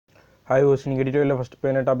Hi hose நீங்கள் editorial first இப்போ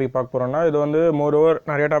என்ன டாபிக் பார்க்க போகிறோம்னா இது வந்து மோரோவர்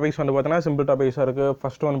நிறைய டாபிக்ஸ் வந்து பார்த்தீங்கன்னா சிம்பிள் டாபிக்ஸாக இருக்குது.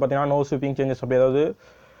 ஃபஸ்ட்டு வந்து பார்த்தீங்கன்னா நோ ஸ்வீப்பிங் சேஞ்சஸ் அப்படி அதாவது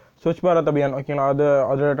ஸ்வச் பாரத் அபியான் ஓகேங்களா அது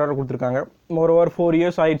ரிலேட்டடாக கொடுத்துருக்காங்க. மோரோவர் 4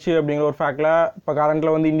 years ஆயிடுச்சு அப்படிங்கிற ஒரு ஃபேக்டில் இப்போ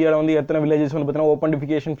கரண்ட்டில் வந்து இந்தியாவில் வந்து எத்தனை வில்லேஜஸ் வந்து பார்த்தீங்கன்னா ஓப்பன்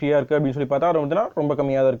டிஃபிகேஷன் ஃப்ரீயாக இருக்குது அப்படின்னு சொல்லி பார்த்தா அது வந்து ரொம்ப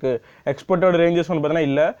கம்மியாக தான் இருக்குது. எக்ஸ்பெக்டட் ரேஞ்சஸ் வந்து பார்த்தீங்கன்னா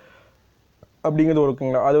இல்லை அப்படிங்கிறது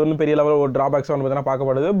இருக்குங்களா அது வந்து பெரிய லெவலில் ஒரு ட்ராபேக்ஸாக வந்து பார்த்தீங்கன்னா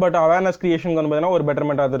பார்க்கப்படுது. பட் அவேர்னஸ் கிரியேஷனுக்கு வந்து பார்த்தீங்கன்னா ஒரு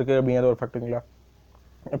பெட்டர்மெண்ட்டாக இருக்குது அப்படிங்கிறது ஒரு ஃபேக்ட்டுங்களா.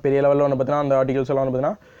 பெரிய லெவலில் வந்து பார்த்தீங்கன்னா அந்த ஆர்டிகல்ஸ் எல்லாம் வந்து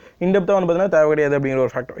பார்த்தீங்கன்னா இன்டெப்த்தாக வந்து பார்த்தீங்கன்னா தேவை கிடையாது அப்படிங்கிற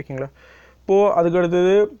ஒரு ஃபேக்ட் ஓகேங்களா. இப்போது அதுக்கு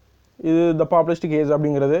அடுத்தது இது த பாப்புலிஸ்டிக் ஏஜ்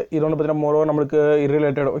அப்படிங்கிறது இது வந்து பார்த்தீங்கன்னா மோரோ நம்மளுக்கு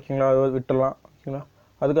இரிலேட்டட் ஓகேங்களா, அது விட்டுடலாம் ஓகேங்களா.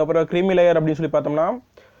 அதுக்கப்புறம் க்ரீமி லேயர் அப்படின்னு சொல்லி பார்த்தோம்னா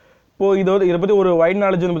இப்போது இதை பற்றி ஒரு வைட்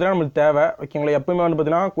நாலேஜ் வந்து பார்த்தீங்கன்னா நம்மளுக்கு தேவை ஓகேங்களா. எப்பவுமே வந்து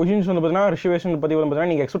பார்த்தீங்கன்னா கொஷின்ஸ் வந்து பார்த்தீங்கன்னா ரிசர்வேஷன் பற்றி வந்து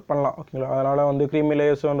பார்த்தீங்கன்னா நீங்கள் எக்ஸ்பெக்ட் பண்ணலாம் ஓகேங்களா. அதனால் வந்து க்ரீமி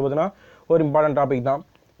லேயர்ஸ் வந்து பார்த்தீங்கன்னா ஒரு இம்பார்ட்டன்ட் டாபிக் தான்.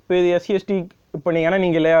 இப்போ இது எஸ்சி/எஸ்டி இப்போ நீங்கள் ஏன்னா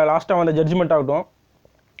நீங்கள் லாஸ்ட்டாக வந்து ஜட்ஜ்மெண்ட் ஆகட்டும்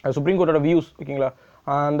சுப்ரீம் கோர்ட்டோட வியூஸ் ஓகேங்களா,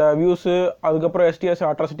 அந்த வியூஸு அதுக்கப்புறம் எஸ்டிஎஸ்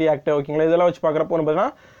அட்ராசிட்டி ஆக்ட் ஓகேங்களா இதெல்லாம் வச்சு பார்க்குறப்போ வந்து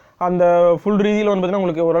பார்த்தீங்கன்னா அந்த ஃபுல் ரீதியில் வந்து பார்த்தீங்கன்னா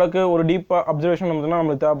உங்களுக்கு ஓரளவுக்கு ஒரு டீப்பாக அப்சர்வேஷன் வந்து பார்த்தீங்கன்னா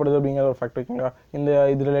நம்மளுக்கு தேவைப்படுது அப்படிங்கிற ஒரு ஃபேக்ட் ஓகேங்களா.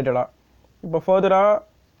 இது ரிலேட்டடாக இப்போ ஃபர்தராக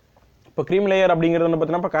இப்போ க்ரீம் லேயர் அப்படிங்கிறது வந்து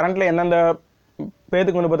பார்த்தீங்கன்னா இப்போ கரண்ட்டில் எந்தெந்த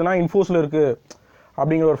பேருக்கு வந்து பார்த்தீங்கன்னா இன்ஃபோஸில் இருக்குது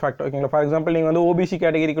அப்படிங்கிற ஒரு ஃபேக்ட் ஓகேங்களா. ஃபார் எக்ஸாம்பிள் நீங்கள் வந்து ஓபிசி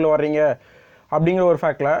கேட்டகிரிக்குள்ளே வர்றீங்க அப்படிங்கிற ஒரு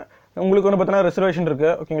ஃபேக்டில் உங்களுக்கு வந்து பார்த்தீங்கன்னா ரிசர்வேஷன்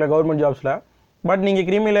இருக்குது ஓகேங்களா கவர்மெண்ட் ஜாப்ஸில். பட் நீங்கள்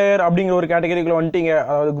க்ரீமி லேயர் அப்படிங்கிற ஒரு கேட்டகரிக்குள்ளே வந்துட்டீங்க,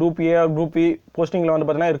 அதாவது குரூப் ஏ குரூப் பி போஸ்டிங்கில் வந்து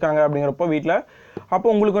பார்த்தீங்கன்னா இருக்காங்க அப்படிங்கிறப்போ வீட்டில் அப்போ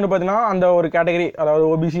உங்களுக்கு வந்து பார்த்தீங்கன்னா அந்த ஒரு கேட்டகரி அதாவது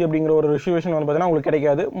ஓபிசி அப்படிங்கிற ஒரு ரிசர்வேஷன் வந்து பார்த்தீங்கன்னா உங்களுக்கு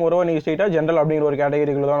கிடைக்காது. மோரோவர் நீங்கள் ஸ்ட்ரெயிட்டாக ஜென்ரல் அப்படிங்கிற ஒரு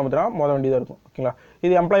கேட்டகரிக்குள்ள தான் பார்த்தீங்கன்னா மோத வேண்டியதாக இருக்கும் ஓகேங்களா.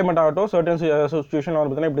 இது எம்ப்ளாய்மெண்ட் ஆகட்டும் சர்டன் சிச்சுவேஷன் வந்து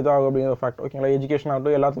பார்த்தீங்கன்னா இப்படி தான் ஆகும் அப்படிங்கிற ஃபேக்ட் ஓகேங்களா. எஜுகேஷன்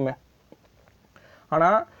ஆகட்டும் எல்லாத்துக்குமே.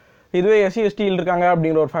 ஆனால் இதுவே எஸ்சி/எஸ்டியில் இருக்காங்க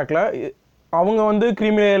அப்படிங்கிற ஒரு ஃபேக்டில் அவங்க வந்து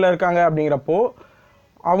க்ரீமி லேயரில் இருக்காங்க அப்படிங்கிறப்போ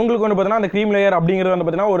அவங்களுக்கு வந்து பார்த்தீங்கன்னா அந்த க்ரீம் லேயர் அப்படிங்கிறது வந்து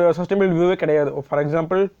பார்த்தீங்கன்னா ஒரு சஸ்டைனபிள் வியூவே கிடையாது. ஃபார்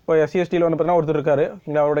எக்ஸாம்பிள் இப்போ எஸ்சி/எஸ்டியில் வந்து பார்த்தீங்கன்னா ஒருத்தர் இருக்காரு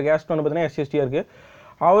ஓகேங்களா, அவரோட கேஸ்ட் வந்து பார்த்தீங்கன்னா எஸ்சி/எஸ்டியாக இருக்குது.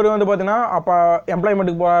 அவர் வந்து பார்த்தீங்கன்னா அப்போ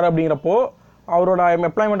எம்ப்ளாய்மெண்ட்டுக்கு போகிறாரு அப்படிங்கிறப்போ அவரோட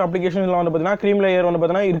எம்ப்ளாய்மெண்ட் அப்ளிகேஷனில் வந்து பார்த்தீங்கன்னா க்ரீம் லேயர் வந்து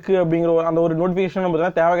பார்த்தீங்கன்னா இருக்குது அப்படிங்கிற அந்த ஒரு நோட்டிஃபிகேஷன் வந்து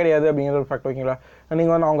பார்த்தீங்கன்னா தேவை கிடையாது அப்படிங்கிற ஒரு ஃபேக்ட் ஓகேங்களா.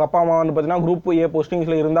 நீங்கள் வந்து அவங்க அப்பா அம்மா வந்து பார்த்தீங்கன்னா குரூப் ஏ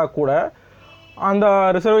போஸ்டிங்ஸில் இருந்தால் கூட அந்த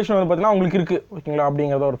ரிசர்வேஷன் வந்து பார்த்தீங்கன்னா உங்களுக்கு இருக்குது ஓகேங்களா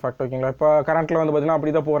அப்படிங்கிறத ஒரு ஃபேக்ட் ஓகேங்களா. இப்போ கரண்ட்டில் வந்து பார்த்தீங்கன்னா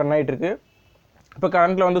அப்படி தான் போகிற நைட் இருக்குது. இப்போ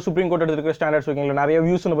கரண்ட்டில் வந்து சுப்ரீம் கோர்ட் எடுத்துருக்க ஸ்டாண்டர்ட்ஸ் ஓகேங்களா நிறைய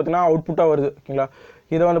வியூஸ் வந்து பார்த்தீங்கன்னா அவுட்புட்டாக வருது ஓகேங்களா.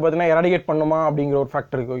 இதை வந்து பார்த்தீங்கன்னா எராடிகேட் பண்ணுமா அப்படிங்கிற ஒரு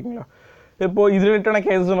ஃபேக்டர் இருக்குது ஓகேங்களா. இப்போ இது ரிலேட்டடான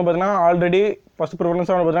கேசஸ் வந்து பார்த்தீங்கன்னா ஆல்ரெடி ஃபஸ்ட்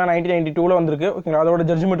ப்ரிஃபரன்ஸாக வந்து பார்த்தீங்கன்னா 1992 வந்திருக்கு ஓகேங்களா. அதோட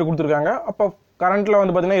ஜட்ஜ்மெண்ட் கொடுத்துருக்காங்க. அப்போ கரண்ட்டில்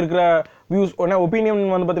வந்து பார்த்தீங்கன்னா இருக்கிற வியூஸ் உடனே ஒப்பீனியன்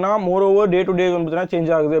வந்து பார்த்தீங்கன்னா மோரோவர் டே டு டே வந்து பார்த்தீங்கன்னா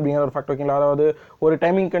சேஞ்ச் ஆகுது அப்படிங்கிற ஒரு ஃபேக்ட் ஓகேங்களா. அதாவது ஒரு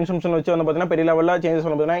டைமிங் கன்சம்ஷன் வச்சு வந்து பார்த்தீங்கன்னா பெரிய லெவலில் சேஞ்சஸ்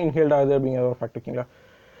வந்து பார்த்தீங்கன்னா இன்ஹேல்ட் ஆகுது அப்படிங்கிற ஒரு ஃபேக்ட் ஓகேங்களா.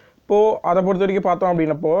 இப்போது அதை பொறுத்த வரைக்கும் பார்த்தோம்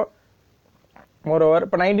அப்படின்னப்போ மோரோவர்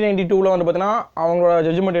இப்போ 1992 வந்து பார்த்தீங்கன்னா அவங்களோட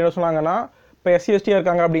ஜட்ஜ்மெண்ட் என்ன சொன்னாங்கன்னா இப்போ எஸ்சி/எஸ்டியாக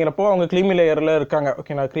இருக்காங்க அப்படிங்கிறப்போ அவங்க க்ரீமி லேயரில் இருக்காங்க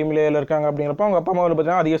ஓகேங்களா. க்ரீமி லேயரில் இருக்காங்க அப்படிங்கிறப்போ அவங்க அப்பா அம்மா வந்து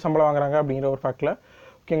பார்த்தீங்கன்னா அதிக சம்பளம் வாங்குறாங்க அப்படிங்கிற ஒரு ஃபேக்டில்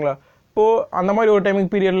ஓகேங்களா. இப்போது அந்த மாதிரி ஒரு டைமிங்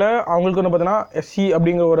பீரியடில் அவங்களுக்கு வந்து பார்த்தீங்கன்னா எஸ்சி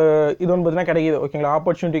அப்படிங்கிற ஒரு இது வந்து பார்த்தீங்கன்னா கிடைக்கிது ஓகேங்களா.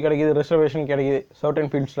 ஆப்பர்ச்சுனிட்டி கிடைக்கிது, ரிசர்வேஷன் கிடைக்கிது சர்டன்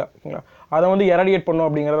ஃபீல்ட்ஸில் ஓகேங்களா. அதை வந்து எராடிகேட் பண்ணும்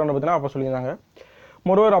அப்படிங்கிறத வந்து பார்த்தீங்கன்னா அப்போ சொல்லியிருந்தாங்க.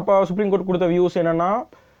 மோரோவர் அப்போ சுப்ரீம் கோர்ட் கொடுத்த வியூஸ் என்னென்னா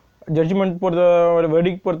ஜட்ஜ்மெண்ட்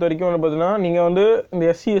வெர்டிக்ட் பொறுத்த வரைக்கும் வந்து பார்த்தீங்கன்னா நீங்கள் வந்து இந்த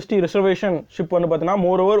எஸ்சி/எஸ்டி ரிசர்வேஷன் ஷிப் வந்து பார்த்தீங்கன்னா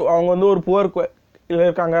மோரோவர் அவங்க வந்து ஒரு புவர்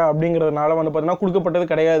இருக்காங்க அப்படிங்கிறதுனால வந்து பார்த்தீங்கன்னா கொடுக்கப்பட்டது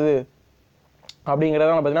கிடையாது அப்படிங்கிறத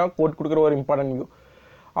வந்து பார்த்தீங்கன்னா கோர்ட் கொடுக்குற ஒரு இம்பார்ட்டன்ட் வியூ.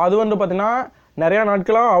 அது வந்து பார்த்தீங்கன்னா நிறையா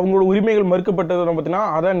நாட்களாக அவங்களோட உரிமைகள் மறுக்கப்பட்டது வந்து பார்த்தீங்கன்னா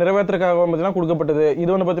அதை நிறைவேற்றுறதுக்காக வந்து பார்த்தீங்கன்னா கொடுக்கப்பட்டது. இது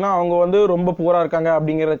வந்து பார்த்தீங்கன்னா அவங்க வந்து ரொம்ப புவராக இருக்காங்க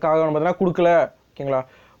அப்படிங்கிறதுக்காக வந்து பார்த்தீங்கன்னா கொடுக்கல ஓகேங்களா.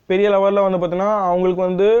 பெரிய லெவலில் வந்து பார்த்தீங்கன்னா அவங்களுக்கு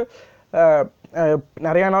வந்து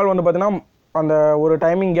நிறையா நாள் வந்து பார்த்தீங்கன்னா அந்த ஒரு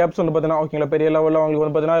டைமிங் கேப்ஸ் வந்து பார்த்தீங்கன்னா ஓகேங்களா பெரிய லெவலில் அவங்களுக்கு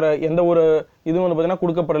வந்து பார்த்தீங்கன்னா எந்த ஒரு இதுவும் வந்து பார்த்தீங்கன்னா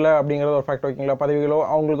கொடுக்கப்படல அப்படிங்கிற ஒரு ஃபேக்ட் ஓகேங்களா. பதவிகளோ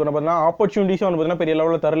அவங்களுக்கு வந்து பார்த்தீங்கன்னா ஆப்பர்ச்சுனிட்டிஸும் வந்து பார்த்தீங்கன்னா பெரிய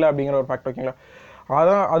லெவலில் தரல அப்படிங்கிற ஒரு ஃபேக்ட் ஓகேங்களா.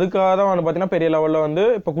 அதுக்காக தான் வந்து பார்த்தீங்கன்னா பெரிய லெவலில் வந்து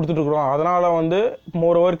இப்போ கொடுத்துட்ருக்குறோம். அதனால் வந்து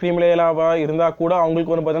மோரோவர் க்ரீமி லேயராக இருந்தால் கூட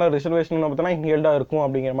அவங்களுக்கு வந்து பார்த்தீங்கன்னா ரிசர்வேஷன் வந்து பார்த்தீங்கன்னா இன்ஹேல்டாக இருக்கும்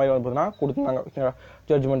அப்படிங்கிற மாதிரி வந்து பார்த்தீங்கன்னா கொடுத்துருந்தாங்க ஓகேங்களா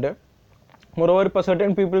ஜட்ஜ்மெண்ட்டு. மோரோவர் இப்போ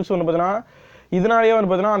சர்டன் பீப்புள்ஸ் வந்து பார்த்தீங்கன்னா இதனாலேயே வந்து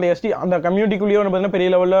பார்த்தீங்கன்னா அந்த எஸ்டி அந்த கம்யூனிட்டிக்குள்ளேயே வந்து பார்த்தீங்கன்னா பெரிய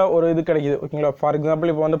லெவலில் ஒரு இது கிடைக்குது ஓகேங்களா. ஃபார்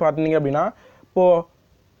எக்ஸாம்பிள் இப்போ வந்து பார்த்தீங்க அப்படின்னா இப்போது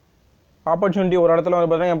ஆப்பர்ச்சுனிட்டி ஒரு இடத்துல வந்து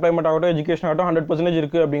பார்த்தீங்கன்னா எம்ப்ளாய்மெண்ட் ஆகட்டும் எஜுகேஷன் ஆகட்டும் 100%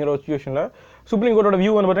 இருக்குது அப்படிங்கிற ஒரு சுச்சுவேஷனில் சுப்ரீம் கோர்ட்டோட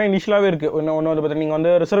வியூ வந்து பார்த்தீங்கன்னா இனிஷியலாகவே இருக்குது. ஒன்று வந்து பார்த்தீங்கன்னா நீங்கள்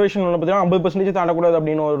வந்து ரிசர்வேஷன் வந்து பார்த்தீங்கன்னா 50% தாண்டக்கூடாது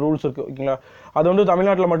அப்படின்னு ஒரு ரூல்ஸ் இருக்குது ஓகேங்களா. அது வந்து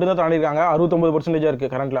தமிழ்நாட்டில் மட்டும்தான் தாண்டிருக்காங்க. 69%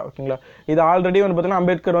 இருக்குது கரண்ட்டில் ஓகேங்களா. இது ஆல்ரெடி வந்து பார்த்தீங்கன்னா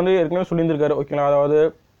அம்பேத்கர் வந்து ஏற்கனவே சொல்லியிருந்திருக்காரு ஓகேங்களா. அதாவது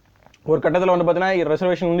ஒரு கட்டத்தில் வந்து பார்த்தீங்கன்னா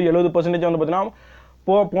ரிசர்வேஷன் வந்து 70% வந்து பார்த்தீங்கன்னா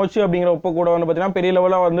போச்சு அப்படிங்கிறப்போ கூட வந்து பார்த்தீங்கன்னா பெரிய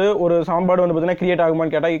லெவலாக வந்து ஒரு சமன்பாடு வந்து பார்த்தீங்கன்னா கிரியேட்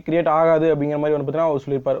ஆகுமான்னு கேட்டால் கிரியேட் ஆகாது அப்படிங்கிற மாதிரி வந்து பார்த்தீங்கன்னா அவர்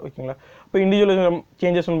சொல்லியிருப்பார் ஓகேங்களா. இப்போ இண்டிவிஜுவல்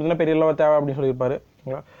சேஞ்சஸ் வந்து பார்த்தீங்கன்னா பெரிய லெவல் தேவை அப்படின்னு சொல்லியிருப்பாரு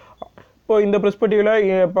ஓகேங்களா. இப்போ இந்த பெர்ஸ்பெக்டிவில்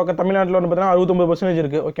இப்போ தமிழ்நாட்டில் வந்து பார்த்தீங்கன்னா 69%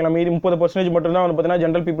 இருக்குது ஓகேங்களா. மீதி 30% மட்டும்தான் வந்து பார்த்தீங்கன்னா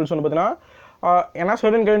ஜென்ரல் பீப்புள்ஸ் வந்து பார்த்தீங்கன்னா ஏன்னா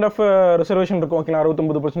சர்டன் கைண்ட் ஆஃப் ரிசர்வேஷன் இருக்கும் ஓகேங்களா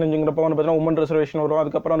 69%ங்கிறப்போ வந்து பார்த்தீங்கன்னா உமன் ரிசர்வேஷன் வரும்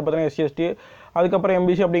அதுக்கப்புறம் வந்து பார்த்தீங்கன்னா எஸ்சி அதுக்கப்புறம்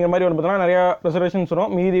எம்பிசி அப்படிங்கிற மாதிரி வந்து பார்த்தீங்கன்னா நிறையா ரிசர்வேஷன்ஸ்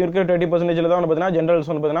வரும் மீதி இருக்கிற 30% தான் வந்து பார்த்தீங்கன்னா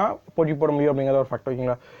ஜென்ரல்ஸ் வந்து பார்த்தீங்கன்னா போட்டி போட முடியும் அப்படிங்கிற ஒரு ஃபேக்ட்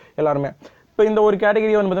ஓகேங்களா எல்லாருமே இப்போ இந்த ஒரு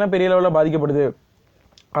கேட்டகரி வந்து பார்த்தீங்கன்னா பெரிய லெவலில் பாதிக்கப்படுது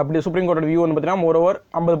அப்படி சுப்ரீம் கோர்ட்டோட வியூ வந்து பார்த்தீங்கன்னா மோரோவர்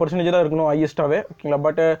 50% தான் இருக்கணும் ஹையஸ்ட்டாகவே ஓகேங்களா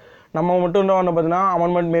பட் நம்ம மட்டும் வந்து பார்த்தீங்கன்னா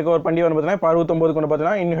அமெண்ட்மெண்ட் மேக் ஓவர் பண்ணி வந்து பார்த்தீங்கன்னா இப்போ 69 வந்து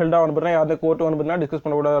பார்த்தீங்கன்னா இன்ஹெல்டாக வந்து பார்த்தீங்கன்னா யாரும் கோர்ட் வந்து பார்த்தீங்கன்னா டிஸ்கஸ்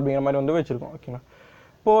பண்ணக்கூடாது அப்படிங்கிற மாதிரி வந்து வச்சிருக்கோம் ஓகேங்களா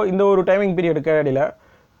இப்போது இந்த ஒரு டைமிங் பீரியடுக்கு இடையில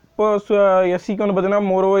இப்போ எஸ்சிக்கு வந்து பார்த்தீங்கன்னா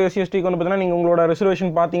மோரோவர் எஸ்சி எஸ்டிக்கு வந்து பார்த்தீங்கன்னா நீங்கள் உங்களோட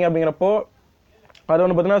ரிசர்வேஷன் பார்த்தீங்க அப்படிங்கிறப்போ அது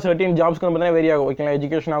வந்து பார்த்தீங்கன்னா சர்டின் ஜாப்ஸ்க்கு வந்து பார்த்தீங்கன்னா வெரி ஆகும் ஓகேங்களா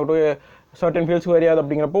எஜுகேஷன் ஆகட்டும் சர்டன் ஃபீல்ட்ஸ்க்கு வெரி ஆகுது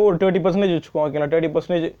அப்படிங்கிறப்போ ஒரு 30% வச்சுக்கோம் ஓகேங்களா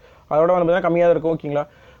 30% அதோட வந்து பார்த்தீங்கன்னா கம்மியாக தான் இருக்கும் ஓகேங்களா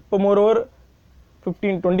இப்போ மோரோவர்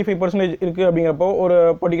 25% இருக்குது அப்படிங்கிறப்போ ஒரு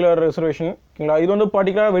பர்டிகுலர் ரிசர்வேஷன் ஓகேங்களா இது வந்து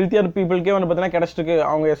பர்டிகுலர் வெல்த்தியர் பீப்புளுக்கே வந்து பார்த்தீங்கன்னா கிடச்சிருக்கு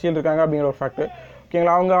அவங்க எஸ்சியில் இருக்காங்க அப்படிங்கிற ஒரு ஃபேக்ட்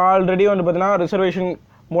ஓகேங்களா அவங்க ஆல்ரெடி வந்து பார்த்தீங்கன்னா ரிசர்வேஷன்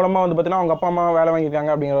மூலமாக வந்து பார்த்தீங்கன்னா அவங்க அப்பா அம்மா வேலை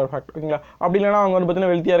வாங்கியிருக்காங்க அப்படிங்கிற ஒரு ஃபேக்ட் ஓகேங்களா அப்படி இல்லைனா அவங்க வந்து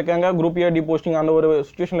பார்த்தீங்கன்னா வெல்த்தியாக இருக்காங்க குரூப் இயர் டி போஸ்டிங் அந்த ஒரு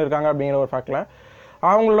சுச்சுவேஷனில் இருக்காங்க அப்படிங்கிற ஒரு ஃபேக்டில்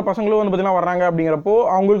அவங்களோட பசங்களும் வந்து பார்த்தீங்கன்னா வராங்க அப்படிங்கிறப்போ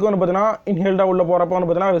அவங்களுக்கு வந்து பார்த்தீங்கன்னா இன்ஹெல்டாக உள்ள போகிறப்போ வந்து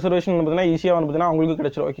பார்த்தீங்கன்னா ரிசர்வேஷன் வந்து பார்த்தீங்கன்னா ஈஸியாக வந்து பார்த்தீங்கன்னா அவங்களுக்கு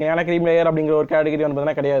கிடைச்சிடும் ஓகே ஏன்னா கிரீம் லேயர் அப்படிங்கிற ஒரு கேட்டகரி வந்து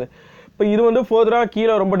பார்த்தீங்கன்னா கிடையாது இப்போ இது வந்து ஃபர்தராக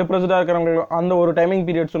கீழே ரொம்ப டிப்ரெஸ்டாக இருக்கிறவங்க அந்த ஒரு டைமிங்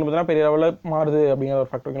பீரியட்ஸ் வந்து பார்த்தீங்கன்னா பெரிய லெவலில் மாறுது அப்படிங்கிற ஒரு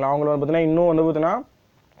ஃபேக்ட் ஓகேங்களா அவங்கள வந்து பார்த்தீங்கன்னா இன்னும் வந்து பார்த்தீங்கன்னா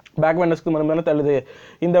பேக் பெண்டர்ஸ்க்கு வந்து தள்ளுது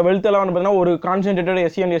இந்த வெல்த்தெல்லாம் வந்து பார்த்தீங்கன்னா ஒரு கான்சென்ட்ரேட்டட்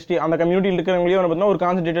எஸ்சி அண்ட் எஸ்டி அந்த கம்யூனிட்டியில் இருக்கிறவங்களே வந்து பார்த்தீங்கன்னா ஒரு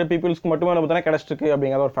கான்சென்ட்ரேட்டட் பீப்புள்ஸ்க்கு மட்டுமே வந்து பார்த்தீங்கன்னா கிடச்சிருக்கு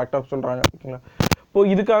அப்படிங்கிற ஒரு ஃபேக்ட் ஆஃப் சொல்கிறாங்க ஓகேங்களா இப்போ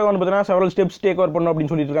இதுக்காக வந்து பார்த்தீங்கன்னா செவரல் ஸ்டெப்ஸ் டேக் ஓவர் பண்ணணும்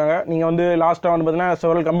அப்படின்னு சொல்லிட்டு இருக்காங்க நீங்கள் வந்து லாஸ்ட்டாக வந்து பார்த்தீங்கன்னா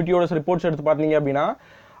செவரல் கமிட்டியோட ரிப்போர்ட்ஸ் எடுத்து பார்த்தீங்க அப்படின்னா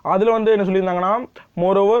அதில் வந்து என்ன சொல்லியிருந்தாங்கன்னா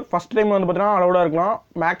மோரோவர் ஃபஸ்ட் டைம் வந்து பார்த்தீங்கன்னா அலவுடாக இருக்கலாம்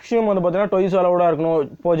மேக்ஸிமம் வந்து பார்த்தீங்கன்னா ட்வைஸ் அலவுடாக இருக்கணும்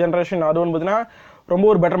இப்போ ஜென்ரேஷன் அது வந்து பார்த்தீங்கன்னா ரொம்ப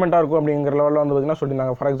ஒரு பெட்டர்மெண்ட்டாக இருக்கும் அப்படிங்கிற லெவலில் வந்து பார்த்தீங்கன்னா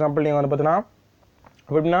சொல்லியிருந்தாங்க ஃபார் எக்ஸாம்பிள் நீங்கள் வந்து பார்த்தீங்கன்னா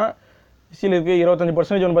எப்படின்னா எஸ்சியில் இருக்குது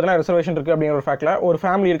 25% வந்து பார்த்தீங்கன்னா ரிசர்வேஷன் இருக்குது அப்படிங்கிற ஒரு ஃபேக்டில் ஒரு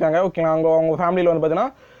ஃபேமிலி இருக்காங்க ஓகேங்களா அவங்க ஃபேமிலியில் வந்து பார்த்தீங்கன்னா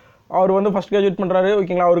அவர் வந்து ஃபஸ்ட் கிராஜுவேட் பண்ணுறாரு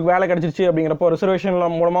ஓகேங்களா அவருக்கு வேலை கிடச்சிருச்சு அப்படிங்கிறப்போ ரிசர்வேஷன்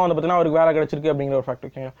மூலமாக வந்து பார்த்தீங்கன்னா அவருக்கு வேலை கிடச்சிருக்கு அப்படிங்கிற ஒரு ஃபேக்ட்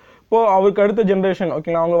ஓகேங்களா இப்போது அவருக்கு அடுத்த ஜென்ரேஷன்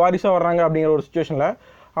ஓகேங்களா அவங்க வாரிசாக வர்றாங்க அப்படிங்கிற ஒரு சுச்சுவேஷனில்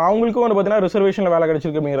அவங்களுக்கும் வந்து பார்த்தீங்கன்னா ரிசர்வேஷனில் வேலை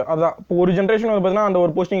கிடச்சிருக்கு அப்படிங்கிற அதான் இப்போ ஒரு ஜென்ரேஷன் வந்து பார்த்தீங்கன்னா அந்த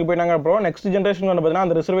ஒரு போஸ்டிங் போயிட்டாங்க அப்புறம் நெக்ஸ்ட் ஜென்ரேஷன் வந்து பார்த்தீங்கன்னா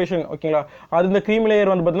அந்த ரிசர்வேஷன் ஓகேங்களா அது இந்த க்ரீம்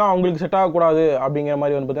லேயர் வந்து பார்த்தீங்கன்னா அவங்களுக்கு செட் ஆகக்கூடாது அப்படிங்கிற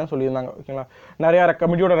மாதிரி வந்து பார்த்தீங்கன்னா சொல்லியிருந்தாங்க ஓகேங்களா நிறையா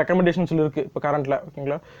கமிட்டியோட ரெக்கமெண்டேஷன்ஸ் இருக்குது இப்போ கரண்ட்டில்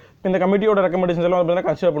ஓகேங்களா இந்த கமிட்டியோட ரெக்கமெண்டேஷன்ஸ் எல்லாம் வந்து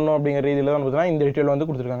பார்த்தீங்கன்னா கன்சிடர் பண்ணணும் அப்படிங்கிற ரீதியில் வந்து பார்த்தீங்கன்னா இந்த டீட்டெயில் வந்து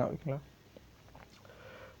கொடுத்துருக்காங்க ஓகேங்களா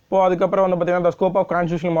இப்போ அதுக்கப்புறம் வந்து பார்த்தீங்கன்னா இந்த ஸ்கோப் ஆஃப்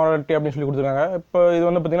கான்ஸ்டியூஷனல் மாரலிட்டி அப்படின்னு சொல்லி கொடுத்துருக்காங்க இப்போ இது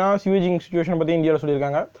வந்து பார்த்தீங்கன்னா சிவிஜிங் சிச்சுவேஷன் பற்றி இந்தியாவில்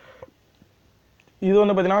சொல்லியிருக்காங்க இது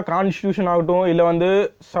வந்து பார்த்தீங்கன்னா கான்ஸ்டியூஷன் ஆகட்டும் இல்லை வந்து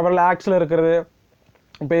செவரல் ஆக்ட்ஸில் இருக்கிறது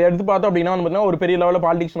இப்போ எடுத்து பார்த்தோம் அப்படின்னா வந்து பார்த்தீங்கன்னா ஒரு பெரிய லெவலில்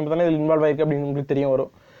பாலிடிக்ஸ் வந்து பார்த்தீங்கன்னா இதில் இன்வால்வ் ஆயிருக்கு அப்படின்னு உங்களுக்கு தெரிய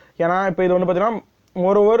வரும் ஏன்னா இப்போ இது வந்து பார்த்தீங்கன்னா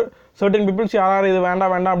மோரோவர் சர்டன் பீப்புள்ஸ் யாராவது இது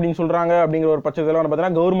வேண்டாம் அப்படின்னு சொல்கிறாங்க அப்படிங்கிற ஒரு பட்சத்தில் வந்து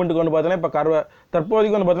பார்த்தீங்கன்னா கவர்மெண்ட்டுக்கு வந்து பார்த்தீங்கன்னா இப்போ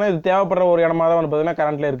தற்போதைக்கு வந்து பார்த்தீங்கன்னா இது தேவைப்படுற ஒரு இடமா தான் வந்து பார்த்தீங்கன்னா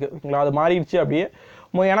கரண்ட்டில் இருக்குது ஓகேங்களா அது மாறிடுச்சு அப்படியே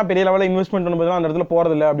ஏன்னா பெரிய லெவலில் இன்வெஸ்ட்மெண்ட் வந்து பார்த்தீங்கன்னா அந்த இடத்துல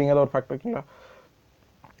போகிறதில்ல அப்படிங்கிற ஒரு ஃபேக்ட் ஓகேங்களா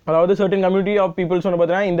அதாவது சர்டன் கம்யூனிட்டி ஆஃப் பீப்புள்ஸ் வந்து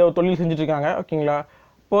பார்த்தீங்கன்னா இந்த தொழில் செஞ்சுட்டு இருக்காங்க ஓகேங்களா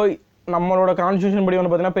இப்போ நம்மளோட கான்ஸ்டியூஷன் படி வந்து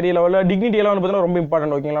பார்த்தீங்கன்னா பெரிய லெவலில் டிக்னிட்டியெல்லாம் வந்து பார்த்தீங்கன்னா ரொம்ப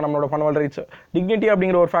இம்பார்ட்டன்ட் ஓகேங்களா நம்மளோட ஃபண்டமெண்டல் ரைட்ஸ் டிக்னிட்டி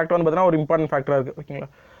அப்படிங்கிற ஒரு ஃபேக்டர் வந்து பார்த்தீங்கன்னா ஒரு இம்பார்ட்டன்ட் ஃபேக்டராக இருக்குது ஓகேங்களா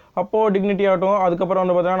அப்போது டிக்னிட்டி ஆகட்டும் அதுக்கப்புறம்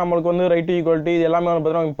வந்து பார்த்தீங்கன்னா நம்மளுக்கு வந்து ரைட் டு ஈக்குவாலிட்டி இது எல்லாமே வந்து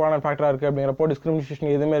பார்த்தீங்கன்னா இம்பார்ட்டன்ட் ஃபேக்டராக இருக்குது அப்படிங்கிறப்போ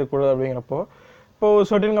டிஸ்கிரிமினேஷன் எதுவுமே இருக்கக்கூடாது அப்படிங்கிறப்போ இப்போது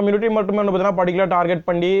சர்டன் கம்யூனிட்டி மட்டுமே வந்து பார்த்தீங்கன்னா பர்டிகுலர் டார்கெட்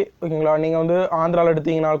பண்ணி ஓகேங்களா நீங்கள் வந்து ஆந்திராவில்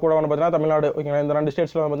எடுத்தீங்கன்னா கூட வந்து பார்த்தீங்கன்னா தமிழ்நாடு ஓகேங்களா இந்த 2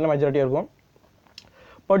 ஸ்டேட்ஸில் வந்து பார்த்தீங்கன்னா மெஜாரிட்டியாக இருக்கும்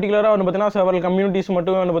பர்டிகுலராக வந்து பார்த்தீங்கன்னா செவரல் கம்யூனிட்டிஸ்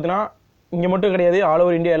மட்டுமே வந்து பார்த்தீங்கன்னா இங்கே மட்டும் கிடையாது ஆல்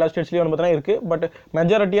ஓவர் இந்தியா எல்லா ஸ்டேட்ஸ்லையும் வந்து பார்த்தீங்கன்னா இருக்குது பட்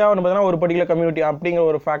மெஜாரிட்டியாக வந்து பார்த்தீங்கன்னா ஒரு பர்டிகுலர் கம்யூனிட்டி அப்படிங்கிற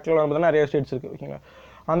ஒரு ஃபேக்டரில் வந்து பார்த்தீங்கன்னா நிறைய ஸ்டேட்ஸ் இருக்குது ஓகேங்களா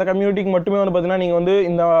அந்த கம்யூனிட்டிக்கு மட்டுமே வந்து பார்த்தீங்கன்னா நீங்கள் வந்து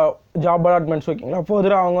இந்த ஜாப் அலாட்மெண்ட்ஸ் ஓகேங்களா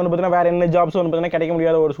ஃபர்தராக அவங்க வந்து பார்த்தீங்கன்னா வேறு என்ன ஜாப்ஸ் வந்து பார்த்தீங்கன்னா கிடைக்க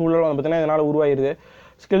முடியாத ஒரு சூழல் வந்து பார்த்தீங்கன்னா இதனால் உருவாயிருது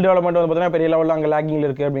ஸ்கில் டெவலப்மெண்ட் வந்து பார்த்தீங்கன்னா பெரிய லெவலில் அங்கே லேக்கிங்கில்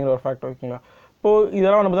இருக்குது அப்படிங்கிற ஒரு ஃபேக்டர் ஓகேங்களா இப்போது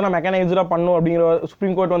இதெல்லாம் வந்து பார்த்தீங்கன்னா மெக்கானைஸ்டாக பண்ணும் அப்படிங்கிற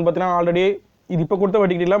சுப்ரீம் கோர்ட் வந்து பார்த்தீங்கன்னா ஆல்ரெடி இது இப்போ கொடுத்த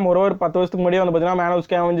வட்டிக்கிட்டல மொரோவர் 10 வருஷத்துக்கு முன்னாடியே வந்து பார்த்தீங்கன்னா மேன் ஆஃப்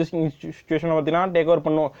ஸ்கேவெஞ்சர்ஸ் சிச்சுவேஷனை பார்த்தீங்கன்னா டேக் ஓவர்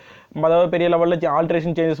பண்ணும் அதாவது பெரிய லெவலில்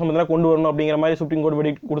ஆல்ட்ரேஷன் சேஞ்சஸ் வந்து பார்த்தீங்கன்னா கொண்டு வரணும் அப்படிங்கிற மாதிரி சுப்ரீம் கோர்ட்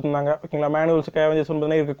வடி கொடுத்துருந்தாங்க ஓகேங்களா மேனுவல் ஸ்கேவெஞ்சர்ஸ் வந்து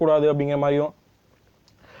பார்த்தீங்கன்னா இருக்கக்கூடாது அப்படிங்கிற மாதிரியும்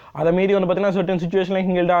அதை மீறி வந்து பார்த்தீங்கன்னா சர்டன் சுச்சுவேஷனில்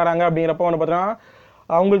ஹிங்கில்ட் ஆகிறாங்க அப்படிங்கிறப்ப வந்து பார்த்தீங்கன்னா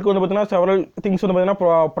அவங்களுக்கு வந்து பார்த்தீங்கன்னா செவரல் திங்ஸ் வந்து பார்த்தீங்கன்னா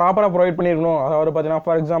ப்ராப்பராக ப்ரொவைட் பண்ணியிருக்கணும் அதாவது பார்த்தீங்கன்னா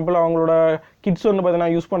ஃபார் எக்ஸாம்பிள் அவங்களோட கிட்ஸ் வந்து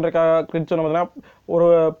பார்த்தீங்கன்னா யூஸ் பண்ணுற கிட்ஸ் வந்து பார்த்தீங்கன்னா ஒரு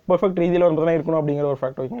பெர்ஃபெக்ட் ரீதியில் வந்து பார்த்தீங்கன்னா இருக்கணும் அப்படிங்கிற ஒரு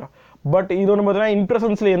ஃபேக்ட் ஓகேங்களா பட் இது வந்து பார்த்தீங்கன்னா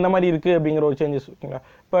இன்ட்ரெஸ்டன்ஸில் எந்த மாதிரி இருக்குது அப்படிங்கிற ஒரு சேஞ்சஸ் ஓகேங்களா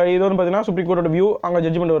இப்போ இது வந்து பார்த்தீங்கன்னா சுப்ரீம் கோர்ட்டோட வியூ அங்கே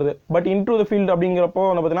ஜட்ஜ்மெண்ட் வருது பட் இன்டு த ஃபீல்டு அப்படிங்கிறப்போ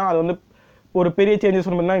வந்து பார்த்தீங்கன்னா அது வந்து ஒரு பெரிய சேஞ்சஸ்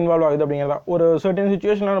வந்து பார்த்தீங்கன்னா இன்வால்வ் ஆகுது அப்படிங்கிறதா ஒரு சர்டன்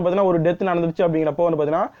சுச்சுவேஷனில் வந்து பார்த்தீங்கன்னா ஒரு டெத் நடந்துச்சு அப்படிங்கிறப்போ வந்து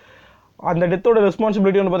பார்த்தீங்கன்னா அந்த டெத்தோட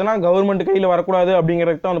ரெஸ்பான்சிபிலிட்டி வந்து பார்த்தீங்கன்னா கவர்மெண்ட் கையில் வரக்கூடாது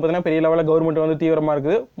அப்படிங்கிறது தான் வந்து பார்த்தீங்கன்னா பெரிய லெவலில் கவர்மெண்ட் வந்து தீவிரமாக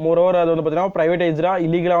இருக்குது மோரோவர் அது வந்து பார்த்தீங்கன்னா ப்ரைவேடைஸ்டாக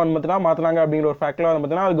இல்லீகலாக வந்து பார்த்தீங்கன்னா மாற்றினாங்க அப்படிங்கிற ஒரு ஃபேக்டில் வந்து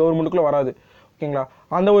பார்த்தீங்கன்னா அது கவர்மெண்ட்டுக்குள்ளே வராது ஓகேங்களா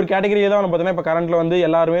அந்த ஒரு கேட்டகரியை தான் வந்து பார்த்தீங்கன்னா இப்போ கரண்ட்டில் வந்து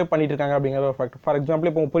எல்லாருமே பண்ணிட்டு இருக்காங்க அப்படிங்கிற ஒரு ஃபேக்ட் ஃபார் எக்ஸாம்பிள்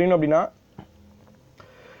இப்போ புரியணும் அப்படின்னா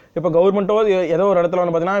இப்போ கவர்மெண்ட்டோ ஏதோ ஒரு இடத்துல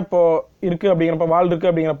வந்து பார்த்தீங்கன்னா இப்போ இருக்குது அப்படிங்கிறப்போ வால்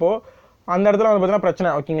இருக்குது அப்படிங்கிறப்போ அந்த இடத்துல வந்து பார்த்தீங்கன்னா பிரச்சனை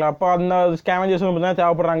ஓகேங்களா. அப்போ அந்த ஸ்கேவஞ்சர்ஸ் வந்து பார்த்தீங்கன்னா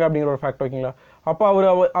தேவைப்படுறாங்க அப்படிங்கிற ஒரு ஃபேக்ட் ஓகேங்களா. அப்போ அவர்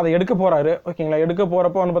அதை எடுக்க போகிறாரு ஓகேங்களா. எடுக்க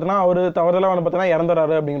போகிறப்போ வந்து பார்த்தீங்கன்னா அவர் தவறுதலாக வந்து பார்த்தீங்கன்னா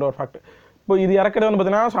இறந்துறாரு அப்படிங்கிற ஒரு ஃபேக்ட். இப்போ இது இறக்கிறது வந்து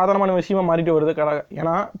பார்த்தீங்கன்னா சாதாரணமான விஷயமா மாறிட்டு வருது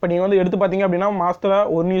ஏன்னா இப்போ நீங்கள் வந்து எடுத்து பார்த்தீங்க அப்படின்னா மாதத்தில்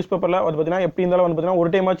ஒரு நியூஸ் பேப்பரில் வந்து பார்த்தீங்கன்னா எப்படி இருந்தாலும் வந்து பார்த்தீங்கன்னா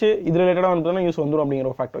ஒரு டைம் ஆச்சு இது ரிலேட்டடாக வந்து பார்த்தீங்கன்னா நியூஸ் வந்துடும் அப்படிங்கிற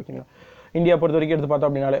ஒரு ஃபேக்ட் ஓகேங்களா. இந்தியா பொறுத்த வரைக்கும் எடுத்து பார்த்தோம்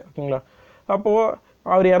அப்படின்னாலே ஓகேங்களா. அப்போது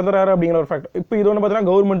அவர் இறந்துறாரு அப்படிங்கிற ஒரு ஃபேக்ட். இப்போ இது வந்து பார்த்தீங்கன்னா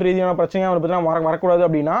கவர்மெண்ட் ரீதியான பிரச்சனையாக வந்து பார்த்தீங்கன்னா வரக்கூடாது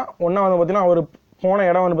அப்படின்னா ஒன்றா வந்து பார்த்தீங்கன்னா அவர் போன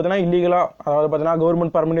இடம் வந்து பார்த்தீங்கன்னா இல்லீகலாக, அதாவது பார்த்தீங்கன்னா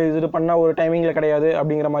கவர்மெண்ட் பர்மிட் இது பண்ண ஒரு டைமிங்கில் கிடையாது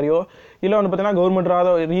அப்படிங்கிற மாதிரியோ, இல்லை வந்து பார்த்தீங்கன்னா கவர்மெண்ட்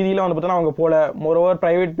ரீதியில் வந்து பார்த்தீங்கன்னா அவங்க போல மோரோவர்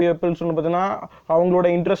ப்ரைவேட் பீப்புள்ஸ் வந்து பார்த்தீங்கன்னா அவங்களோட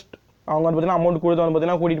இன்ட்ரெஸ்ட் அவங்க வந்து பார்த்தீங்கன்னா அமௌண்ட் கொடுத்து வந்து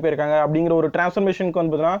பார்த்தீங்கன்னா கூட்டிகிட்டு போயிருக்காங்க அப்படிங்கிற ஒரு டிரான்ஸ்ஃபர்மேஷனுக்கு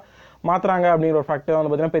வந்து பார்த்தீங்கன்னா மாற்றுறாங்க அப்படிங்கிற ஒரு ஃபேக்ட் வந்து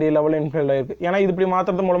பார்த்தீங்கன்னா பெரிய லெவலில் இன்ஃப்ளூயன்ஸ் ஆயிருக்கு. ஏன்னா இது இப்படி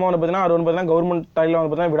மாற்றுறது மூலமாக வந்து பார்த்தீங்கன்னா அது வந்து பார்த்தீங்கன்னா கவர்மெண்ட் டைலில்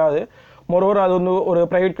வந்து பார்த்தீங்கன்னா விடாது. மோரோவர் அது வந்து ஒரு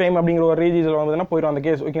ப்ரைவேட் கிரைம் அப்படிங்கிற ஒரு ரீஜிஸில் வந்து போயிடும் அந்த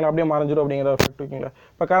கேஸ் ஓகேங்களா. அப்படியே மறைஞ்சிடும் அப்படிங்கிற ஃபேக்ட் ஓகேங்களா.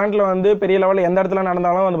 இப்போ கரண்ட்டில் வந்து பெரிய லெவலில் எந்த இடத்துல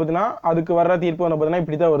நடந்தாலும் வந்து பார்த்தீங்கன்னா அதுக்கு வர தீர்ப்பு வந்து பார்த்தீங்கன்னா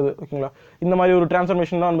இப்படி தான் வருது ஓகேங்களா. இந்த மாதிரி ஒரு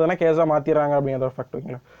டிரான்ஸ்ஃபர்மேஷன் தான் வந்து பார்த்தீங்கன்னா கேஸாக மாற்றிடுறாங்க அப்படிங்கிற ஒரு ஃபேக்ட்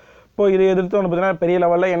ஓகேங்களா. இப்போ இது எதிர்த்து வந்து பார்த்தீங்கன்னா பெரிய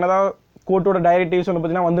லெவலில் என்னதான் கோர்ட்டோட டைரக்டிவ்ஸ் வந்து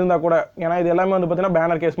பார்த்தீங்கன்னா வந்திருந்தா கூட, ஏன்னா இது எல்லாமே வந்து பார்த்தீங்கன்னா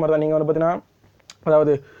பேனர் கேஸ் மாதிரி தான். நீங்கள் வந்து பார்த்தீங்கன்னா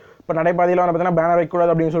அதாவது இப்போ நடைபாதையில் வந்து பார்த்தீங்கன்னா பேனர்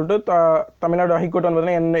வைக்கக்கூடாது அப்படின்னு சொல்லிட்டு தமிழ்நாடு ஹைகோர்ட் வந்து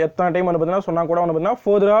பார்த்தீங்கன்னா எத்தனை டைம் வந்து பார்த்தீங்கன்னா சொன்னால் கூட வந்து பார்த்தீங்கன்னா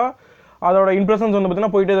ஃபர்தராக அதோட இம்ப்ரெஷன்ஸ் வந்து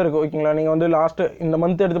பார்த்தீங்கன்னா போயிட்டே தான் இருக்குது ஓகேங்களா. நீங்கள் வந்து லாஸ்ட் இந்த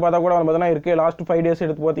மந்த் எடுத்து பார்த்தா கூட வந்து பார்த்தீங்கன்னா இருக்குது, லாஸ்ட் 5 days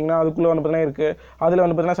எடுத்து பார்த்தீங்கன்னா அதுக்குள்ளே வந்து பார்த்தீங்கன்னா இருக்குது. அதில்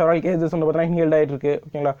வந்து பார்த்தீங்கன்னா செவரல் கேசஸ் வந்து பார்த்தீங்கன்னா ஹீல்ட் ஆகிட்டு இருக்குது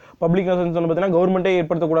ஓகேங்களா. பப்ளிக் நர்சன்ஸ் வந்து பார்த்தீங்கன்னா கவர்மெண்ட்டே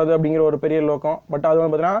ஏற்படுத்தக்கூடாது அப்படிங்கிற ஒரு பெரிய லோக்கம், பட் அது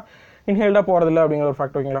வந்து பார்த்தீங்கன்னா இன்ஹேல்டாக போகிறதில்ல அப்படிங்கிற ஒரு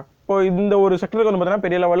ஃபேக்ட் ஓகேங்களா. இப்போ இந்த ஒரு செக்டருக்கு வந்து பார்த்தீங்கன்னா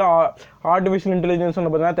பெரிய லெவலில் ஆர்டிஃபிஷியல் இன்டெலிஜென்ஸ்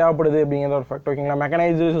வந்து பார்த்தீங்கன்னா தேவைப்படுது அப்படிங்கிற ஒரு ஃபேக்ட் ஓகேங்களா.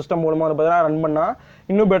 மெக்கனைஸ்டு சிஸ்டம் மூலமாக வந்து பார்த்தீங்கன்னா ரன் பண்ணால்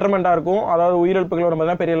இன்னும் பெட்டர்மெண்ட்டாக இருக்கும், அதாவது உயிரிழப்புகள் வந்து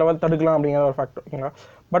பார்த்தீங்கன்னா பெரிய லெவல் தடுக்கலாம் அப்படிங்கிற ஒரு ஃபேக்ட் ஓகேங்களா.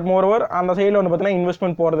 பட் மோரோவர் அந்த சைடில் வந்து பார்த்தீங்கன்னா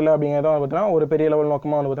இன்வெஸ்ட்மெண்ட் போகிறதில்ல அப்படிங்கிறத வந்து பார்த்தீங்கன்னா ஒரு பெரிய லெவல்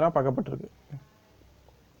நோக்கமாக வந்து பார்த்தீங்கன்னா பார்க்கப்பட்டிருக்கு.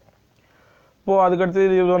 இப்போது அதுக்கடுத்து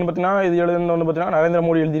இது வந்து பார்த்தீங்கன்னா இது எழுதுனது வந்து பார்த்தீங்கன்னா நரேந்திர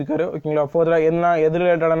மோடி எழுதியிருக்காரு ஓகேங்களா. ஃபர்தராக என்ன எது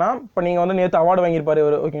ரிலேட்டடானா இப்போ நீங்கள் வந்து நேற்று அவார்டு வாங்கியிருப்பாரு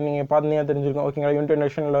இவர் ஓகே, நீங்கள் பார்த்தீங்கன்னா தெரிஞ்சிருக்கும் ஓகேங்களா. யுனைடெட்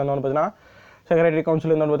நேஷனில் வந்து பார்த்தீங்கன்னா செக்ரட்டரி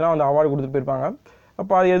கவுன்சில் வந்து பார்த்தீங்கன்னா அந்த அவார்டு கொடுத்துட்டு போயிருப்பாங்க.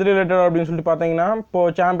 அப்போ அது எது ரிலேட்டட் அப்படின்னு சொல்லிட்டு பார்த்தீங்கன்னா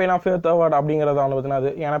இப்போது சாம்பியன் ஆஃப் எர்த் அவார்டு அப்படிங்கிறத வந்து பார்த்தீங்கன்னா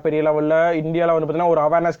அது ஏன்னா பெரிய லெவலில் இந்தியாவில் வந்து பார்த்தீங்கன்னா ஒரு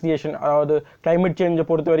அவேர்னஸ் கிரியேஷன், அதாவது கிளைமேட் சேஞ்சை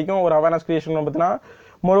பொறுத்த வரைக்கும் ஒரு அவேர்னஸ் கிரியேஷன் வந்து பார்த்தீங்கன்னா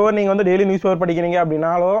மொரோவர் நீங்கள் வந்து டெய்லி நியூஸ் பேப்பர் படிக்கிறீங்க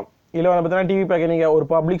அப்படின்னாலோ இல்லை வந்து பார்த்தீங்கன்னா டிவி பார்க்குறீங்க, ஒரு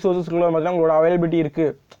பப்ளிக் சோர்ஸஸ்க்குள்ள வந்து பார்த்தீங்கன்னா உங்களோட அவைலபிலிட்டி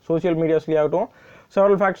இருக்குது சோஷியல் மீடியாஸ்லேயே ஆகட்டும்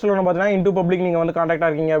செவரல் ஃபேக்ட்ஸில் வந்து பார்த்தீங்கன்னா இன்டூ பப்ளிக் நீங்கள் வந்து காண்டாக்டாக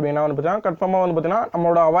இருக்கீங்க அப்படின்னா வந்து பார்த்தீங்கன்னா கன்ஃபார்மாக வந்து பார்த்தீங்கன்னா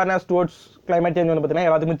நம்மளோட அவேர்னஸ் டுவர்ட்ஸ் கிளைமேட் சேஞ்ச் வந்து பார்த்தீங்கன்னா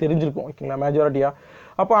எல்லாத்துக்குமே தெரிஞ்சிருக்கும் ஓகேங்களா மெஜாரிட்டியாக.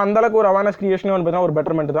 அப்போ அந்தளவுக்கு ஒரு அவேர்னஸ் கிரியேஷன் வந்து பார்த்தீங்கன்னா ஒரு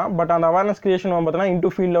பெட்டர்மெண்ட் தான். பட் அந்த அவேர்னஸ் கிரியேஷன் வந்து பார்த்தீங்கன்னா இன்டூ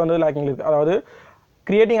ஃபீல்டில் வந்து லேக்கிங் இருக்குது. அதாவது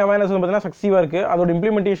கிரியேட்டிங் அவேர்னஸ் வந்து பார்த்தீங்கன்னா சக்ஸீவாக இருக்குது, அதோட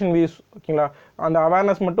இம்ப்ளிமெண்டேஷன் வீஸ் ஓகேங்களா. அந்த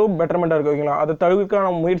அவேர்னஸ் மட்டும் பெட்டர்மெண்ட்டாக இருக்குது ஓகேங்களா. அதை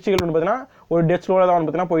தடுக்கான முயற்சிகள் வந்து பார்த்தீங்கன்னா ஒரு டெட் ஸ்லோவில் தான் வந்து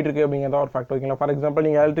பார்த்தீங்கன்னா போயிட்டு இருக்கு அப்படிங்கிறத ஒரு ஃபேக்ட் ஓகேங்களா. ஃபார் எக்ஸாம்பிள்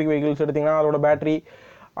நீங்கள் எலக்ட்ரிக் வெஹிக்கிள்ஸ் எடுத்திங்கன்னா அதோட பேட்டரி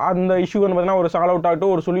அந்த இஷ்யூ வந்து பார்த்தீங்கன்னா ஒரு சால்வ் அவுட்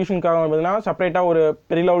ஆகட்டும் ஒரு சொல்யூஷனுக்காக வந்து பார்த்தீங்கன்னா செப்பரேட்டாக ஒரு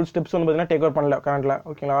பெரிய லெவல் ஸ்டெப்ஸ் வந்து பார்த்தீங்கன்னா டேக் ஓவர் பண்ணல கரண்ட்டில்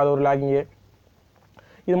ஓகேங்களா. அது ஒரு லேகிங்கு.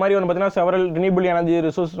 இது மாதிரி வந்து பார்த்தீங்கன்னா செவரல் ரினியூபிள் எனர்ஜி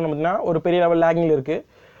ரிசோர்ஸ் வந்து பார்த்தீங்கன்னா ஒரு பெரிய லெவல் லேகிங்கில் இருக்குது.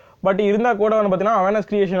 பட் இருந்தால் கூட வந்து பார்த்தீங்கன்னா அவேர்னஸ்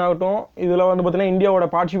கிரியேஷன் ஆகட்டும் இதில் வந்து பார்த்தீங்கன்னா இந்தியாவோட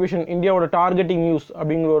பார்ட்டிசிபேஷன், இந்தியாவோட டார்கெட்டிங் நியூஸ்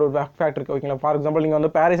அப்படிங்கிற ஒரு ஃபேக்ட் இருக்குது ஓகேங்களா. ஃபார் எக்ஸாம்பிள் நீங்கள்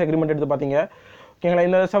வந்து பாரிஸ் அக்ரிமெண்ட் எடுத்து பார்த்தீங்க ஓகேங்களா.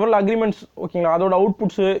 இந்த செவரல் அக்ரிமெண்ட்ஸ் ஓகேங்களா அதோட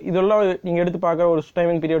அவுட்புட்ஸு இதெல்லாம் நீங்கள் எடுத்து பார்க்குற ஒரு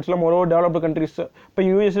டைமிங் பீரியட்ஸில் மொரோவர் டெவலப்டு கண்ட்ரிஸ் இப்போ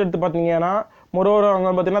யூஎஸ் எடுத்து பார்த்தீங்கன்னா மொரோவர்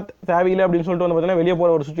அவங்க பார்த்தீங்கன்னா தேவையில்லை அப்படின்னு சொல்லிட்டு வந்து பார்த்தீங்கன்னா வெளியே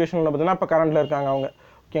போகிற ஒரு சுச்சுவேஷனில் பார்த்தீங்கன்னா இப்போ கரண்ட்டில் இருக்காங்க அவங்க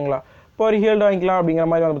ஓகேங்களா. இப்போ ஒரு ஹீல்டு வாங்கிக்கலாம் அப்படிங்கிற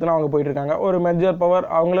மாதிரி வந்து பார்த்தீங்கன்னா அவங்க போயிட்டு இருக்காங்க. ஒரு மெஜர் பவர்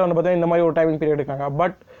அவங்களே வந்து பார்த்தீங்கன்னா இந்த மாதிரி ஒரு டைமிங் பீரியட் இருக்காங்க.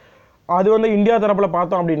 பட் அது வந்து இந்தியா தரப்பில்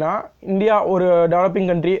பார்த்தோம் அப்படின்னா இந்தியா ஒரு டெவலப்பிங்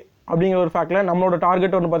கண்ட்ரி அப்படிங்கிற ஒரு ஃபேக்டில் நம்மளோட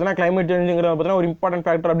டார்கெட் வந்து பார்த்தீங்கன்னா கிளைமேட் சேஞ்சுங்கிற பார்த்தீங்கன்னா ஒரு இம்பார்ட்டன்ட்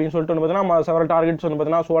ஃபேக்டர் அப்படின்னு சொல்லிட்டு வந்து பார்த்தீங்கன்னா நம்ம செவரல் டார்கெட்ஸ் வந்து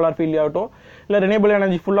பார்த்தீங்கன்னா சோலார் ஃபீல்ட் ஆகட்டும் இல்லை ரினியூபிள்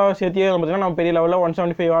எனர்ஜி ஃபுல்லாக சேர்த்தியே வந்து பார்த்தீங்கன்னா நம்ம பெரிய லெவலில்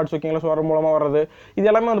 175 வாட்ஸ் ஓகேங்களா சோலார் மூலமாக வர்றது இது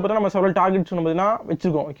எல்லாமே வந்து பார்த்தீங்கன்னா நம்ம செவரல் டார்கெட்ஸ் வந்து பார்த்தீங்கன்னா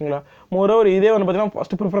வச்சிருக்கோம் ஓகேங்களா. மோரோவர் இதே வந்து பார்த்தீங்கன்னா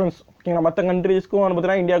ஃபஸ்ட் ப்ரிஃபரன்ஸ் ஓகேங்களா. மற்ற கண்ட்ரீஸ்க்கும் வந்து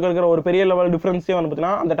பார்த்தீங்கன்னா இந்தியாவுக்கு இருக்கிற ஒரு பெரிய லெவல் டிஃப்ரென்ஸே வந்து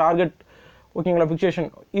பார்த்தீங்கன்னா அந்த டார்கெட் ஓகேங்களா ஃபிக்சேஷன்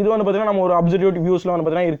இது வந்து பார்த்தீங்கன்னா நம்ம ஒரு அப்சர்வேட் வியூஸில் வந்து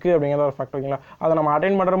பார்த்தீங்கன்னா இருக்குது அப்படிங்கிற ஒரு ஃபேக்ட் ஓகேங்களா. அதை நம்ம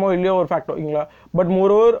அட்டைன் பண்ணுறமோ இல்லையோ ஒரு ஃபேக்ட் ஓகேங்களா. பட்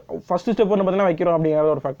மோரோவர் ஃபஸ்ட்டு ஸ்டெப் வந்து பார்த்தீங்கன்னா வைக்கிறோம் அப்படிங்கிற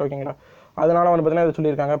ஒரு ஃபேக்ட் ஓகேங்களா. அதனால் வந்து பார்த்தீங்கன்னா இதை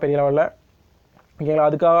சொல்லியிருக்காங்க பெரிய லெவலில் ஓகேங்களா.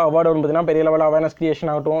 அதுக்காக அவார்டு வந்து பார்த்தீங்கன்னா பெரிய லெவலில் அவேர்னஸ்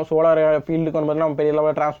கிரியேஷன் ஆகட்டும் சோலார் ஃபீல்டுக்கு வந்து பார்த்தீங்கன்னா பெரிய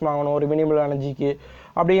லெவலில் ட்ரான்ஸ்ஃபார்ம் ஆகணும் ரினியூபிள் எனர்ஜிக்கு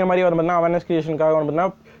அப்படிங்கிற மாதிரி வந்து பார்த்தீங்கன்னா அவேர்னஸ் கிரியேஷனுக்காக வந்து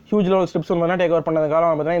பார்த்தீங்கன்னா ஹியூஜ் லெவல் ஸ்டெப்ஸ் வந்து பார்த்தீங்கன்னா டேக் ஓவர் பண்ணதுக்காக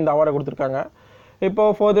வந்து பார்த்தீங்கன்னா இந்த அவார்டை கொடுத்துருக்காங்க. இப்போ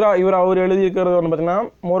ஃபர்தராக அவர் எழுதியிருக்கிறது வந்து பார்த்தீங்கன்னா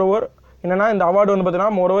மோரோவர் என்னென்னா இந்த அவார்டு வந்து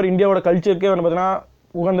பார்த்தீங்கன்னா மோரோவர் இந்தியாவோட கல்ச்சருக்கே வந்து பார்த்தீங்கன்னா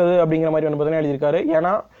உகந்தது அப்படிங்கிற மாதிரி வந்து பார்த்தீங்கன்னா எழுதியிருக்காரு.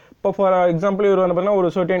 ஏன்னா இப்போ ஃபார் எக்ஸாம்பிள் இவர் வந்து பார்த்தீங்கன்னா ஒரு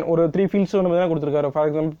சர்டன் ஒரு 3 ஃபீல்ட்ஸ் வந்து பார்த்தீங்கன்னா கொடுத்துருக்காரு. ஃபார்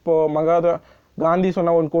எக்ஸாம்பிள் இப்போ காந்தி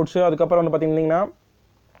சொன்ன ஒரு கோட்ஸு அதுக்கப்புறம் வந்து பார்த்தீங்கன்னா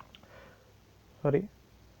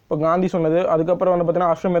இப்போ காந்தி சொன்னது அதுக்கப்புறம் வந்து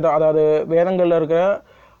பார்த்தீங்கன்னா அஸ்வமேதா அதாவது வேதங்களில் இருக்கிற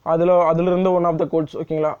அதிலிருந்து ஒன் ஆஃப் த கோட்ஸ்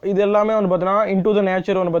ஓகேங்களா. இது எல்லாமே வந்து பார்த்தீங்கன்னா இன்டூ த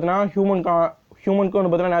நேச்சர் வந்து பார்த்தீங்கன்னா ஹியூமனுக்கு வந்து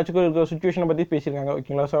பார்த்தீங்கன்னா நேச்சுரல் இருக்கிற சுச்சுவேஷனை பற்றி பேசியிருக்காங்க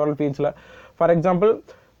ஓகேங்களா செவரல் ஃபீல்ட்ஸில். ஃபார் எக்ஸாம்பிள்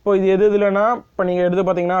இப்போ இது இல்லைன்னா இப்போ நீங்கள் எடுத்து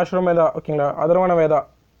பார்த்தீங்கன்னா அஸ்வமேதா ஓகேங்களா அதர்வண வேதா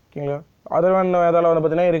ஓகேங்களா. அதர்வண வேதாவில் வந்து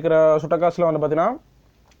பார்த்தீங்கன்னா இருக்கிற சுட்டகாசில் வந்து பார்த்தீங்கன்னா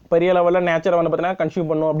பெரிய லெவலில் நேச்சரை வந்து பார்த்தீங்கன்னா கன்சியூம்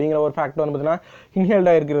பண்ணும் அப்படிங்கிற ஒரு ஃபேக்ட் வந்து பார்த்தீங்கன்னா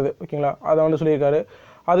இன்ஹேல்டாக இருக்கிறது. ஓகேங்களா, அதை வந்து சொல்லியிருக்காரு.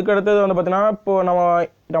 அதுக்கு அடுத்தது வந்து பார்த்தீங்கன்னா இப்போ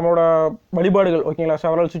நம்மளோட வழிபாடுகள் ஓகேங்களா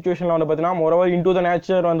செவரல் சுச்சுவேஷனில் வந்து பார்த்தீங்கன்னா மோரோவர் இன்டூ த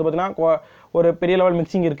நேச்சர் வந்து பார்த்தீங்கன்னா ஒரு பெரிய லெவல்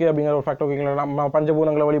மிக்சிங் இருக்குது அப்படிங்கிற ஒரு ஃபேக்ட். ஓகேங்களா, நம்ம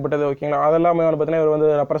பஞ்சபூதங்களை வழிபட்டது ஓகேங்களா, அதெல்லாமே வந்து பார்த்தீங்கன்னா இவர் வந்து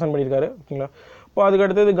ரெப்ரசென்ட் பண்ணியிருக்காரு. ஓகேங்களா, இப்போ அதுக்கு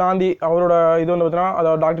அடுத்தது காந்தி அவரோட இது வந்து பார்த்தீங்கன்னா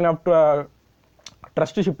அதாவது டாக்டர் ஆஃப்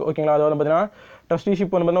ட்ரஸ்டிஷிப். ஓகேங்களா, அது வந்து பார்த்தீங்கன்னா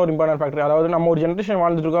ட்ரஸ்டிஷிப் வந்து பார்த்தீங்கன்னா ஒரு இம்பார்ட்டன்ட் ஃபேக்டர். அதாவது நம்ம ஒரு ஜென்ரேஷன்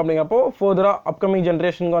வாழ்ந்துட்டு இருக்கோம் அப்படிங்கிறப்போ ஃபர்தராக அப்கமிங்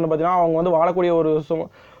ஜென்ரேஷனுக்கு வந்து பார்த்தீங்கன்னா அவங்க வந்து வாழக்கூடிய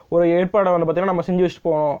ஒரு ஏற்பாடை வந்து பார்த்தீங்கன்னா நம்ம செஞ்சு வச்சுட்டு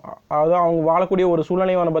போகணும். அதாவது அவங்க வாழக்கூடிய ஒரு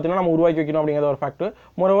சூழ்நிலையை வந்து பார்த்தீங்கன்னா நம்ம உருவாக்கி வைக்கணும் அப்படிங்கிற ஒரு ஃபேக்ட்.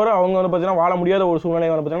 மொரோவர் அவங்க வந்து பார்த்தீங்கன்னா வாழ முடியாத ஒரு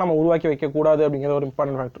சூழ்நிலையை வந்து பார்த்தீங்கன்னா நம்ம உருவாக்கி வைக்கக்கூடாது அப்படிங்கிற ஒரு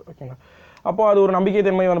இம்பார்ட்டன்ட் ஃபேக்டர். ஓகேங்களா, அப்போ அது ஒரு நம்பிக்கை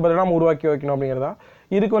தன்மை வந்து பார்த்தீங்கன்னா நம்ம உருவாக்கி வைக்கணும் அப்படிங்கிறதா.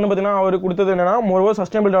 இதுக்கு வந்து பார்த்தீங்கன்னா அவர் கொடுத்தது என்னன்னா மொரோவர்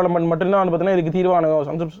சஸ்டைனபிள் டெவலப்மெண்ட் மட்டும்தான் வந்து பார்த்தீங்கன்னா இதுக்கு தீர்வான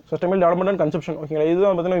சஸ்டைனபிள் டெவலப்மெண்ட் அண்ட் கன்செப்ஷன். ஓகேங்களா,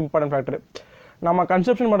 இதுதான் பார்த்தீங்கன்னா இம்பார்ட்டன்ட் ஃபேக்டர். நம்ம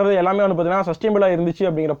கன்செப்ஷன் பண்ணுறது எல்லாமே வந்து பார்த்தீங்கன்னா சஸ்டைனபிளாக இருந்துச்சு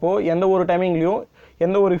அப்படிங்கிறப்போ எந்த ஒரு டைமிங்லையும்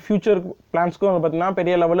எந்த ஒரு ஃபியூச்சர் பிளான்ஸ்க்கும் வந்து பார்த்தீங்கன்னா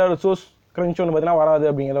பெரிய லெவலில் ரிசோர்ஸ் கிரன்ச் வந்து பார்த்தீங்கன்னா வராது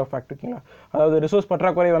அப்படிங்கிற ஒரு ஃபேக்ட். ஓகேங்களா, அதாவது ரிசோர்ஸ்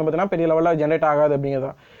பற்றாக்குறை வந்து பார்த்தீங்கன்னா பெரிய லெவலில் ஜென்ரேட் ஆகாது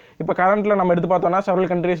அப்படிங்கிறதா. இப்போ கரண்ட்டில் நம்ம எடுத்து பார்த்தோம்னா செவரல்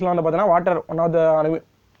கண்ட்ரீஸில் வந்து பார்த்தீங்கன்னா water one of the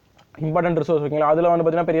important resource. ஓகேங்களா, அதில் வந்து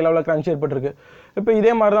பார்த்தீங்கன்னா பெரிய லெவலில் கிரன்ச் ஏற்பட்டிருக்கு. இப்போ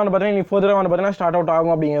இதே மாதிரி தான் வந்து பார்த்தீங்கன்னா ஃபர்தராக வந்து பார்த்தீங்கன்னா ஸ்டார்ட் அவுட்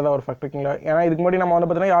ஆகும் அப்படிங்கிறத ஒரு ஃபேக்ட். ஓகேங்களா, ஏன்னா இதுக்கு முன்னாடி நம்ம வந்து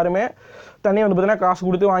பார்த்தீங்கன்னா யாருமே தண்ணி வந்து பார்த்தீங்கன்னா காசு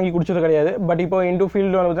கொடுத்து வாங்கி குடிச்சது கிடையாது. பட் இப்போ இன்டூ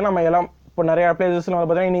ஃபீல்டு வந்து பார்த்தீங்கன்னா நம்ம எல்லாம் இப்போ நிறைய பிளேசஸில் வந்து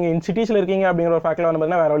பார்த்தீங்கன்னா நீங்கள் இன் சிட்டிஸில் இருக்கீங்க அப்படிங்கிற ஒரு ஃபேக்டில் வந்து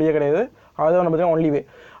பார்த்தீங்கன்னா வேறு வழியே கிடையாது. அது வந்து பார்த்தீங்கன்னா ஒன்லி வே.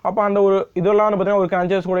 அப்போ அந்த ஒரு இதெல்லாம் வந்து பார்த்தீங்கன்னா ஒரு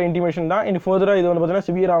கிரான்ச்சஸ் கூட இன்டிமேஷன் தான் இனி ஃபர்தராக இது வந்து பார்த்தீங்கன்னா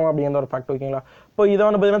சிவியர் ஆகும் அப்படிங்கிற ஒரு ஃபேக்ட். ஓகேங்களா, இப்போ இதை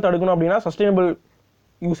வந்து பார்த்தீங்கன்னா தடுக்கணும் அப்படின்னா சஸ்டைனபிள்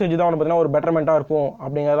யூசேஜ் தான் வந்து பார்த்தீங்கன்னா ஒரு பெட்டர்மெண்ட்டாக இருக்கும்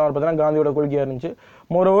அப்படிங்கிறத வந்து பார்த்தீங்கன்னா காந்தியோட கொள்கையாக இருந்துச்சு.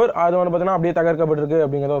 மோரோவர் அது வந்து பார்த்தீங்கன்னா அப்படியே தகர்க்கப்பட்டிருக்கு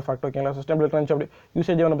அப்படிங்கிற ஒரு ஃபேக்ட். ஓகேங்களா, சஸ்டைனபிள் கிரன்ச் அப்படி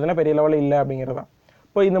யூசேஜ் வந்து பார்த்தீங்கன்னா பெரிய லெவலில் இல்லை அப்படிங்கிறதான்.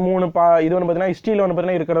 இப்போ இந்த இது வந்து பார்த்தீங்கன்னா ஹிஸ்ட்ரியில் வந்து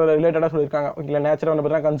பார்த்தீங்கன்னா இருக்கிற ரிலேட்டடாக சொல்லியிருக்காங்க. ஓகேங்களா, நேச்சரை வந்து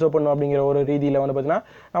பார்த்தீங்கன்னா கன்சர்வ் பண்ணும் அப்படிங்கிற ஒரு ரீதியில் வந்து பார்த்தீங்கன்னா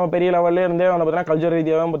நம்ம பெரிய லெவலில் இருந்தே வந்து பார்த்தீங்கன்னா கல்ச்சர்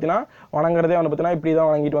ரீதியாக பார்த்தீங்கன்னா வணங்குறதே வந்து பார்த்தீங்கன்னா இப்படி தான்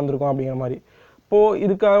வணங்கிட்டு வந்திருக்கோம் அப்படிங்கிற மாதிரி. இப்போது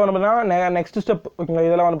இதுக்காக வந்து பார்த்தீங்கன்னா நெக்ஸ்ட் ஸ்டெப் ஓகேங்களா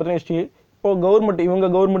இதெல்லாம் வந்து பார்த்தீங்கன்னா ஹிஸ்ட்ரி. இப்போது இவங்க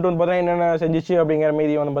கவர்மெண்ட் வந்து பார்த்தீங்கன்னா என்னென்ன செஞ்சிச்சு அப்படிங்கிற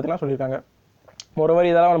மீதி வந்து பார்த்தீங்கன்னா சொல்லியிருக்காங்க.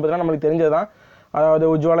 மொரோவர் இதெல்லாம் வந்து பார்த்தீங்கன்னா நம்மளுக்கு தெரிஞ்சது தான். அதாவது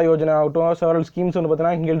உஜ்வாலா யோஜனா ஆகட்டும் செவரல் ஸ்கீம்ஸ் வந்து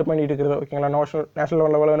பார்த்தீங்கன்னா இம்ப்ளிமெண்ட் பண்ணிட்டு இருக்கிறது. ஓகேங்களா,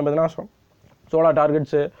 நேஷனல் லெவலில் வந்து பார்த்தீங்கன்னா சோலார்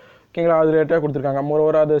டார்கெட்ஸு ஓகேங்களா அது ரிலேட்டடாக கொடுத்துருக்காங்க.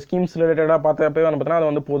 மோரோவர் அது ஸ்கீம்ஸ் ரிலேட்டடாக பார்த்தப்பவே வந்து பார்த்தீங்கன்னா அது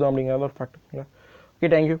வந்து போதும் அப்படிங்கிறது ஒரு ஃபேக்ட். Okay,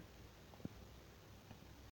 thank you.